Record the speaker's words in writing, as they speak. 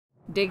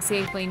Dig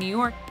Safely New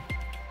York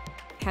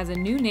has a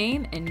new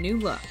name and new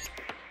look.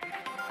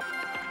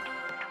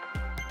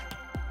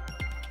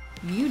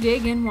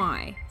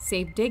 UDigNY.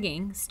 Safe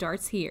digging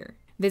starts here.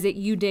 Visit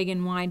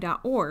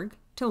udigny.org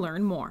to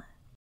learn more.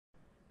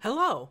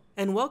 Hello,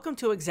 and welcome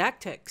to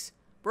Exactix,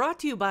 brought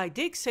to you by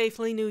Dig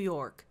Safely New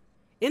York.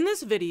 In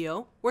this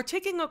video, we're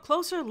taking a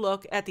closer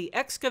look at the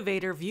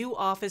Excavator View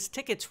Office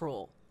Tickets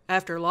rule.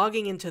 After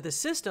logging into the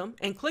system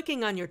and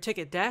clicking on your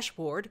ticket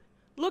dashboard,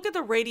 look at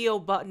the radio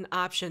button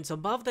options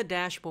above the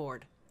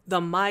dashboard. The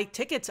My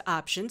Tickets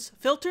options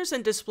filters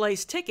and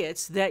displays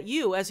tickets that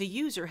you as a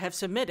user have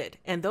submitted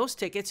and those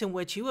tickets in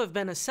which you have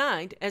been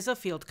assigned as a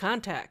field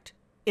contact.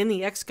 In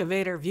the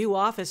Excavator View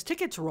Office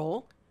Tickets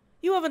role,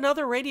 you have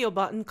another radio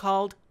button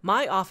called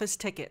My Office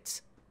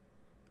Tickets.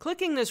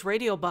 Clicking this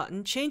radio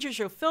button changes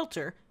your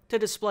filter to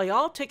display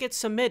all tickets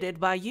submitted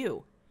by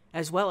you,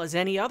 as well as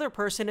any other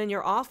person in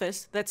your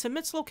office that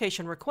submits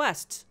location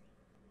requests.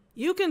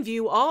 You can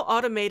view all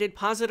automated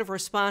positive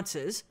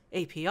responses,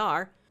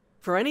 APR,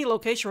 for any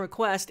location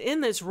request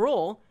in this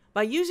role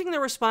by using the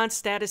Response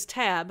Status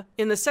tab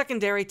in the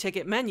secondary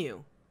ticket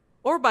menu,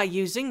 or by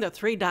using the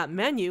three-dot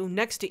menu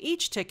next to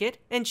each ticket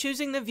and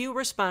choosing the View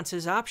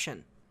Responses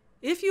option.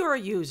 If you are a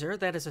user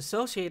that is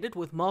associated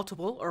with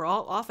multiple or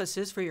all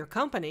offices for your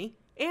company,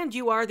 and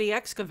you are the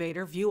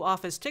Excavator View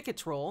Office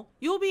Tickets role,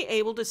 you'll be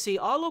able to see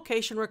all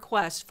location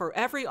requests for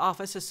every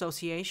office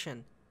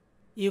association.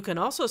 You can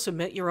also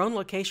submit your own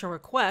location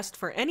request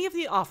for any of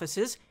the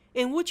offices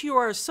in which you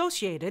are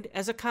associated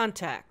as a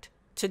contact.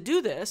 To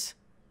do this,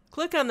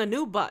 click on the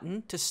New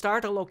button to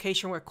start a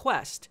location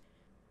request.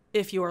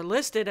 If you are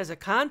listed as a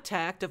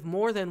contact of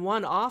more than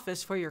one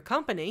office for your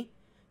company,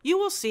 you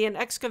will see an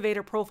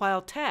Excavator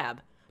Profile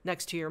tab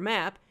next to your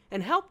map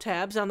and Help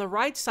tabs on the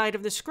right side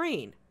of the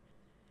screen.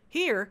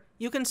 Here,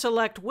 you can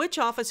select which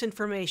office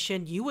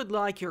information you would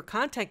like your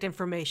contact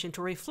information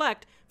to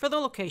reflect for the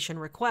location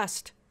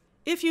request.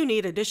 If you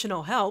need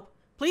additional help,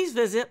 please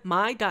visit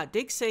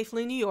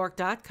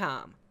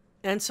my.digsafelynewyork.com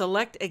and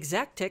select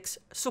Exactix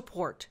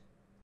Support.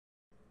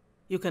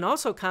 You can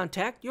also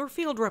contact your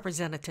field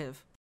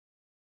representative.